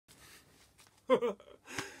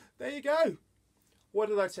There you go. What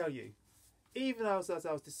did I tell you? Even as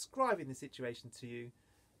I was describing the situation to you,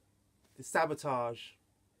 the sabotage,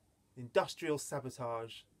 the industrial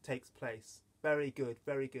sabotage takes place. Very good,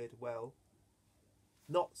 very good. Well,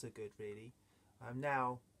 not so good, really.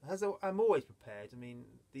 I'm always prepared. I mean,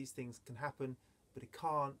 these things can happen, but it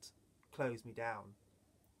can't close me down.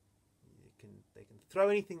 They can throw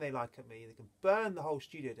anything they like at me. They can burn the whole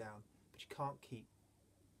studio down, but you can't keep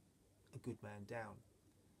a good man down.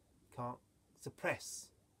 You can't suppress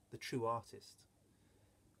the true artist.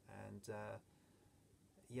 And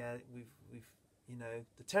yeah, we've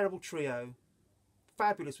the terrible trio,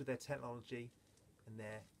 fabulous with their technology and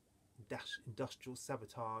their industrial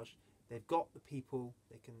sabotage. They've got the people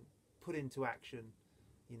they can put into action,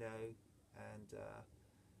 and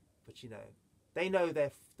but they know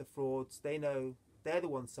they're the frauds. They know they're the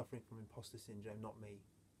ones suffering from imposter syndrome, not me.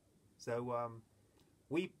 So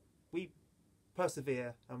we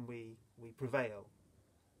persevere and we prevail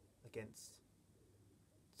against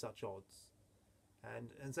such odds.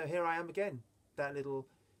 And so here I am again. That little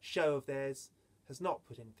show of theirs has not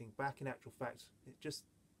put anything back. In actual fact, it just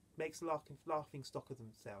makes a laughing stock of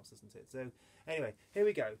themselves, doesn't it? So anyway, here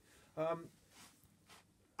we go. I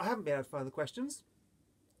haven't been able to find the questions.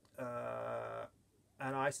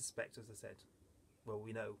 And I suspect, as I said, well,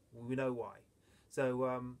 we know why.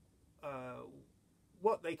 So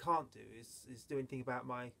what they can't do is do anything about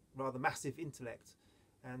my rather massive intellect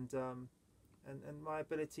and my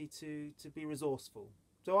ability to be resourceful.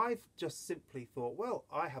 So I've just simply thought, well,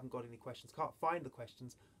 I haven't got any questions, can't find the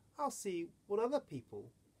questions. I'll see what other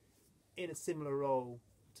people in a similar role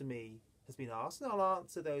to me has been asked, and I'll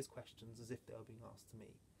answer those questions as if they were being asked to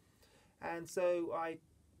me. And so I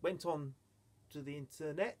went on to the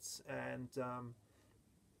internet and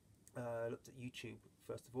looked at YouTube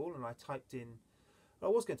first of all, and I typed in. I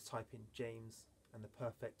was going to type in James and the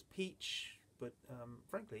Perfect Peach, but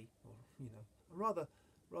frankly, I'm rather.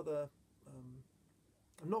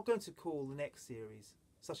 I'm not going to call the next series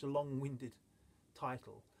such a long-winded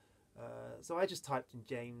title. So I just typed in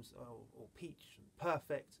James or Peach and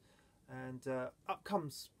Perfect, and up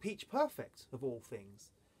comes Peach Perfect of all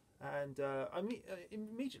things. And I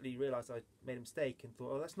immediately realised I made a mistake and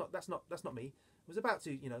thought, oh, that's not me. I was about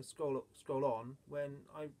to scroll on when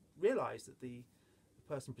I realised that the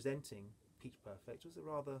person presenting Peach Perfect was a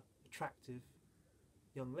rather attractive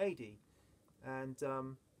young lady, and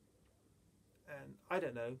I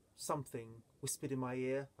don't know, something whispered in my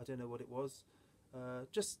ear. I don't know what it was.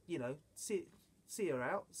 Just see her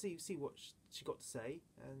out, see what she got to say,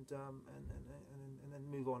 and then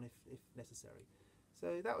move on if necessary.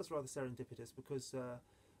 So that was rather serendipitous because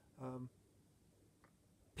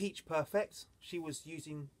Peach Perfect, she was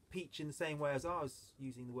using peach in the same way as I was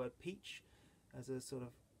using the word peach as a sort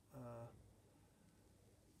of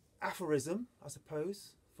aphorism, I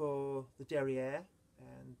suppose, for the derriere.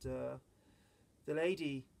 And the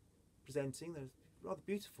lady presenting, the rather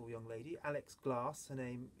beautiful young lady, Alex Glass, her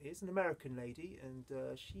name is, an American lady, and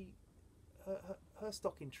her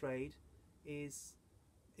stock in trade is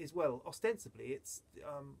well, ostensibly it's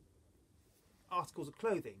articles of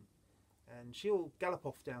clothing, and she'll gallop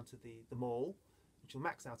off down to the mall, and she'll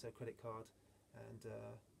max out her credit card and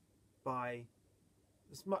buy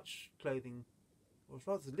as much clothing, or as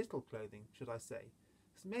rather as little clothing, should I say,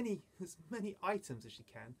 as many items as she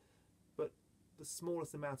can, but the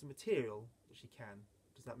smallest amount of material that she can.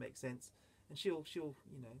 Does that make sense? And she'll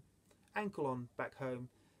ankle on back home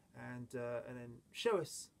and then show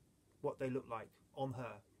us what they look like on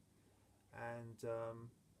her. And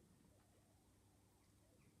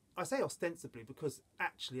I say ostensibly because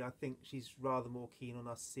actually I think she's rather more keen on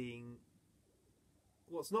us seeing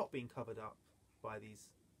what's not being covered up by these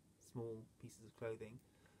small pieces of clothing,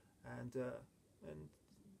 and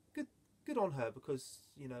good on her, because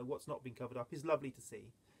what's not being covered up is lovely to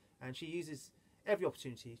see, and she uses every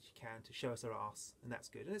opportunity she can to show us her arse, and that's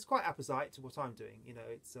good, and it's quite apposite to what I'm doing.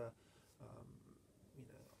 It's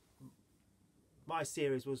my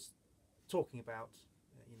series was talking about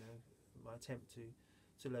my attempt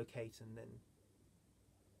to locate and then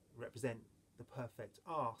represent the perfect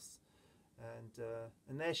arse,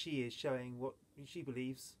 and there she is showing what she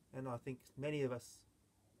believes, and I think many of us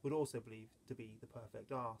would also believe to be the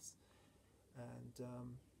perfect arse. And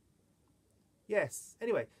yes,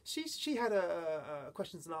 anyway, she had a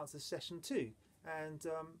questions and answers session too, and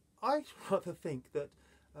I rather think that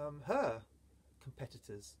her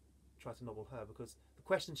competitors tried to nobble her, because the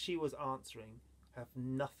questions she was answering have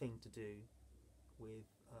nothing to do with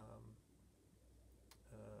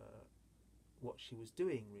what she was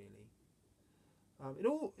doing, really.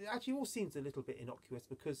 It actually all seems a little bit innocuous,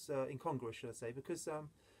 because incongruous, should I say? Because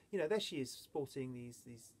you know, there she is sporting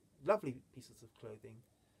these lovely pieces of clothing,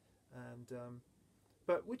 and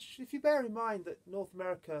but which, if you bear in mind that North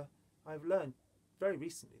America, I've learned very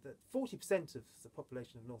recently that 40% of the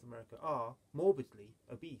population of North America are morbidly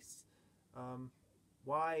obese.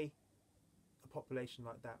 Why a population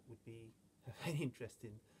like that would be have any interest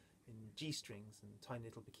in G-strings and tiny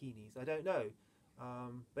little bikinis, I don't know.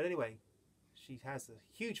 But anyway, she has a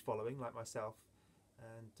huge following, like myself,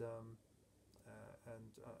 and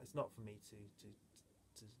it's not for me to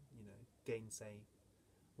you know, gainsay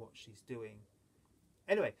what she's doing.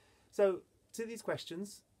 Anyway, so to these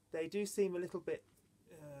questions, they do seem a little bit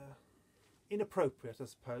inappropriate, I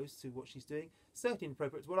suppose, to what she's doing. Certainly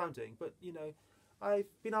inappropriate to what I'm doing. But you know, I've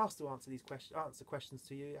been asked to answer these answer questions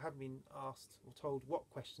to you. I haven't been asked or told what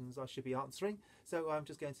questions I should be answering. So I'm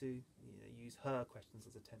just going to, you know, use her questions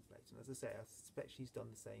as a template. And as I say, I suspect she's done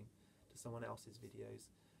the same to someone else's videos.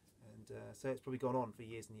 And so it's probably gone on for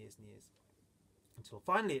years and years and years, until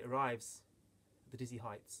finally it arrives at the dizzy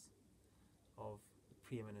heights of the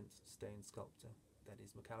preeminent stone sculptor that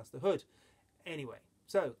is McAllister Hood. Anyway,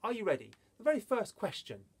 so are you ready? The very first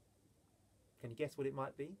question, can you guess what it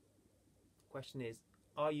might be? The question is,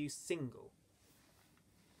 are you single?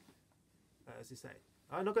 As I say,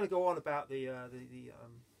 I'm not going to go on about the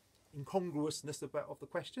incongruousness of the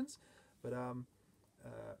questions, but oh,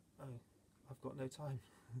 I've got no time.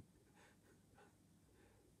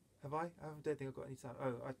 Have I? I don't think I've got any time.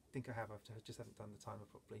 Oh, I think I have. I just haven't done the timer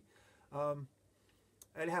properly.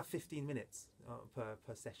 I only have 15 minutes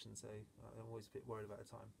per session, so I'm always a bit worried about the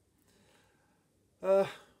time.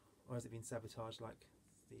 Or has it been sabotaged like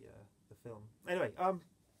the film? Anyway,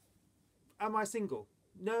 am I single?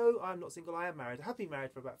 No, I'm not single. I am married. I have been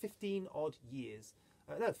married for about 15 odd years.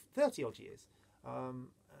 No, 30 odd years.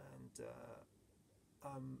 I'm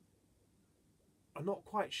not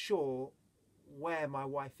quite sure where my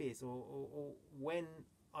wife is, or when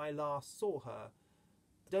I last saw her.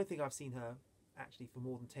 I don't think I've seen her actually for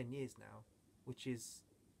more than 10 years now, which is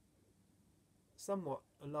somewhat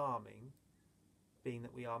alarming, being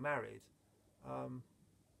that we are married.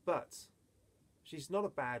 But she's not a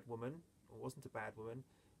bad woman, or wasn't a bad woman,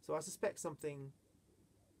 so I suspect something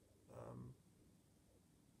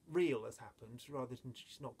real has happened, rather than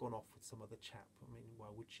she's not gone off with some other chap. I mean, why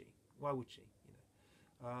would she? Why would she? You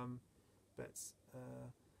know. But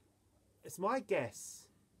it's my guess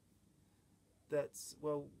that,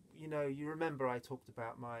 well, you know, you remember I talked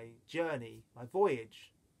about my journey, my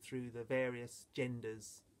voyage through the various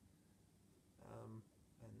genders and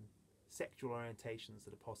sexual orientations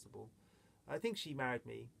that are possible. I think she married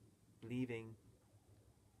me believing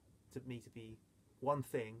me to be one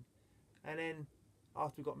thing, and then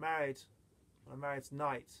after we got married, on our marriage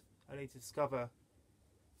night, only to discover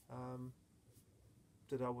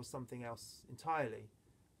that I was something else entirely.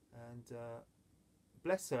 And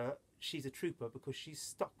bless her, she's a trooper, because she's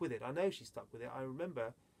stuck with it. I know she's stuck with it. I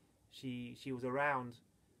remember she was around.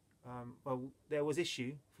 Well, there was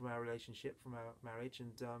issue from our relationship, from our marriage,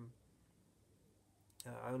 and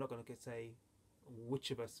I'm not going to say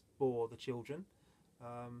which of us bore the children,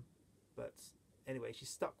 but anyway, she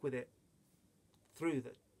stuck with it through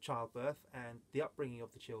the childbirth and the upbringing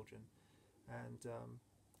of the children. And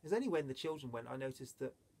it was only when the children went I noticed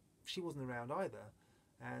that she wasn't around either,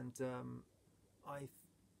 and I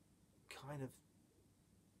kind of,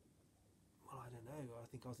 well, I don't know, I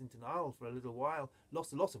think I was in denial for a little while,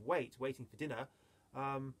 lost a lot of weight waiting for dinner,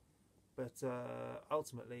 but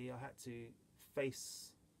ultimately I had to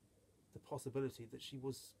face the possibility that she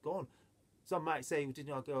was gone. Some might say, well,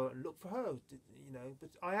 didn't I go and look for her? You know, but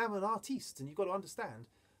I am an artiste, and you've got to understand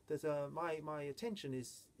that my attention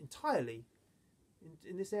is entirely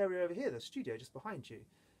in this area over here, the studio just behind you,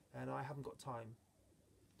 and I haven't got time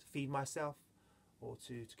to feed myself or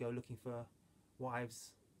to go looking for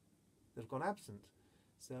wives that have gone absent.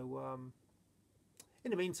 So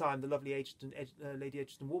in the meantime, the lovely Lady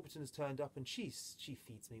Edgerton Warburton has turned up, and she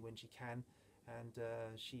feeds me when she can, and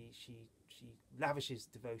she lavishes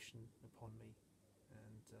devotion upon me,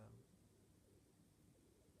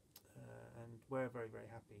 and we're very, very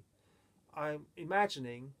happy. I'm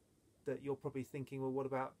imagining that you're probably thinking, well, what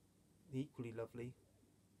about the equally lovely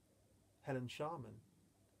Helen Sharman,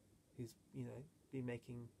 who's, you know, been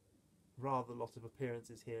making rather a lot of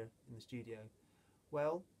appearances here in the studio?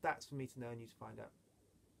 Well, that's for me to know and you to find out.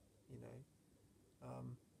 You know,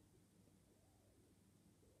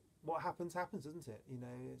 what happens, isn't it? You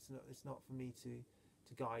know, it's not for me to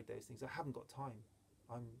guide those things. I haven't got time.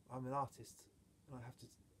 I'm an artist, and I have to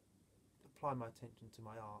apply my attention to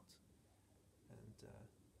my art. And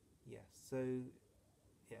yes, so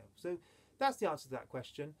Yeah. So that's the answer to that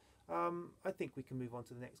question. I think we can move on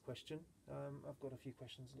to the next question. I've got a few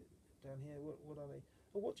questions down here. What are they?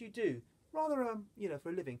 Well, what do you do? Rather, for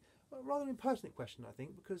a living. Rather impertinent question, I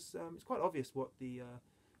think, because it's quite obvious what the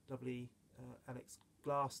lovely Alex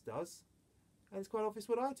Glass does, and it's quite obvious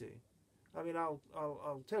what I do. I mean,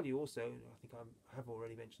 I'll tell you also. I think I have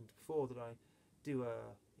already mentioned before that I do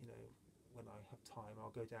when I have time, I'll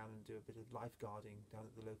go down and do a bit of lifeguarding down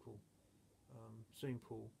at the local swimming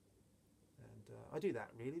pool, and I do that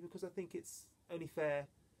really because I think it's only fair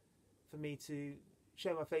for me to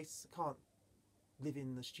show my face. I can't live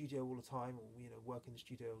in the studio all the time, or work in the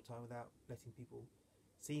studio all the time without letting people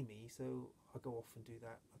see me. So I go off and do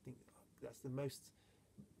that. I think that's the most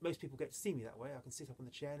people get to see me that way. I can sit up on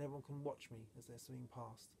the chair and everyone can watch me as they're swimming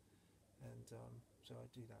past, and so I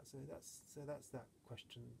do that. So that's that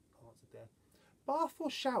question answered there. Bath or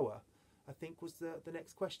shower, I think, was the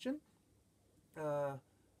next question.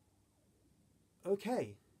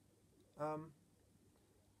 Okay.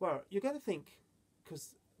 Well, you're going to think,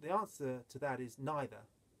 because the answer to that is neither.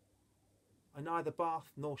 I neither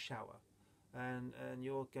bath nor shower, and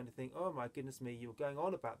you're going to think, oh my goodness me, you're going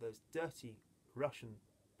on about those dirty Russian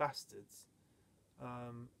bastards,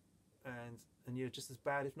 and you're just as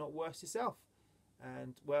bad, if not worse, yourself.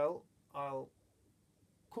 And well, I'll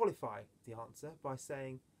qualify the answer by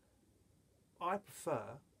saying I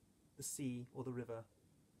prefer the sea or the river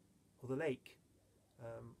or the lake.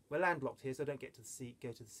 We're landlocked here, so I don't get to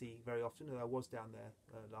go to the sea very often. I was down there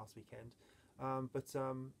last weekend, but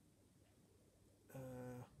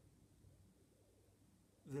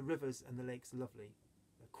the rivers and the lakes are lovely.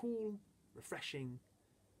 They're cool, refreshing,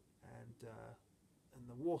 and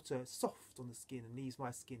the water soft on the skin and leaves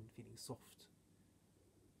my skin feeling soft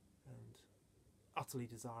and utterly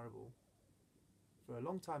desirable for a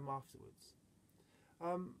long time afterwards.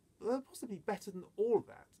 Possibly better than all of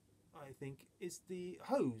that, I think, is the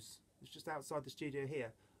hose. It's just outside the studio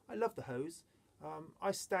here. I love the hose.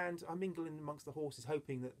 I mingle in amongst the horses,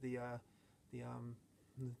 hoping that the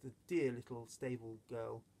dear little stable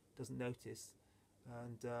girl doesn't notice,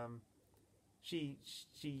 and she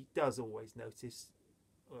does always notice.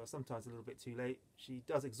 Sometimes a little bit too late. She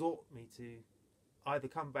does exhort me to either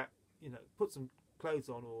come back, put some clothes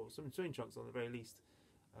on or some swimming trunks on at the very least,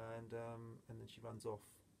 and then she runs off,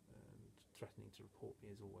 threatening to report me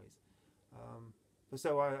as always.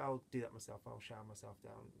 So I'll do that myself. I'll shower myself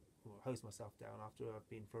down, or hose myself down after I've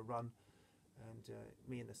been for a run, and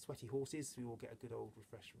me and the sweaty horses, we all get a good old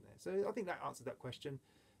refresh from there. So I think that answered that question.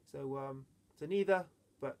 So neither,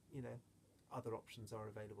 but other options are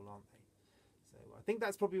available, aren't they? So I think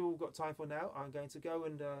that's probably all we've got time for now. I'm going to go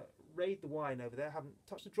and raid the wine over there. I haven't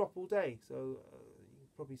touched a drop all day, so you can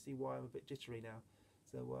probably see why I'm a bit jittery now.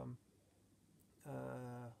 So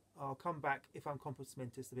I'll come back if I'm compos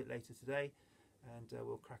mentis a bit later today, and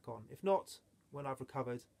we'll crack on. If not, when I've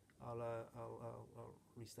recovered, I'll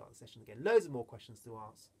restart the session again. Loads of more questions to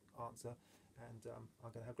answer, and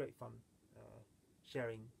I'm going to have great fun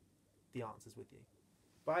sharing the answers with you.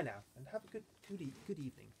 Bye now, and have a good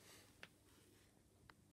evening.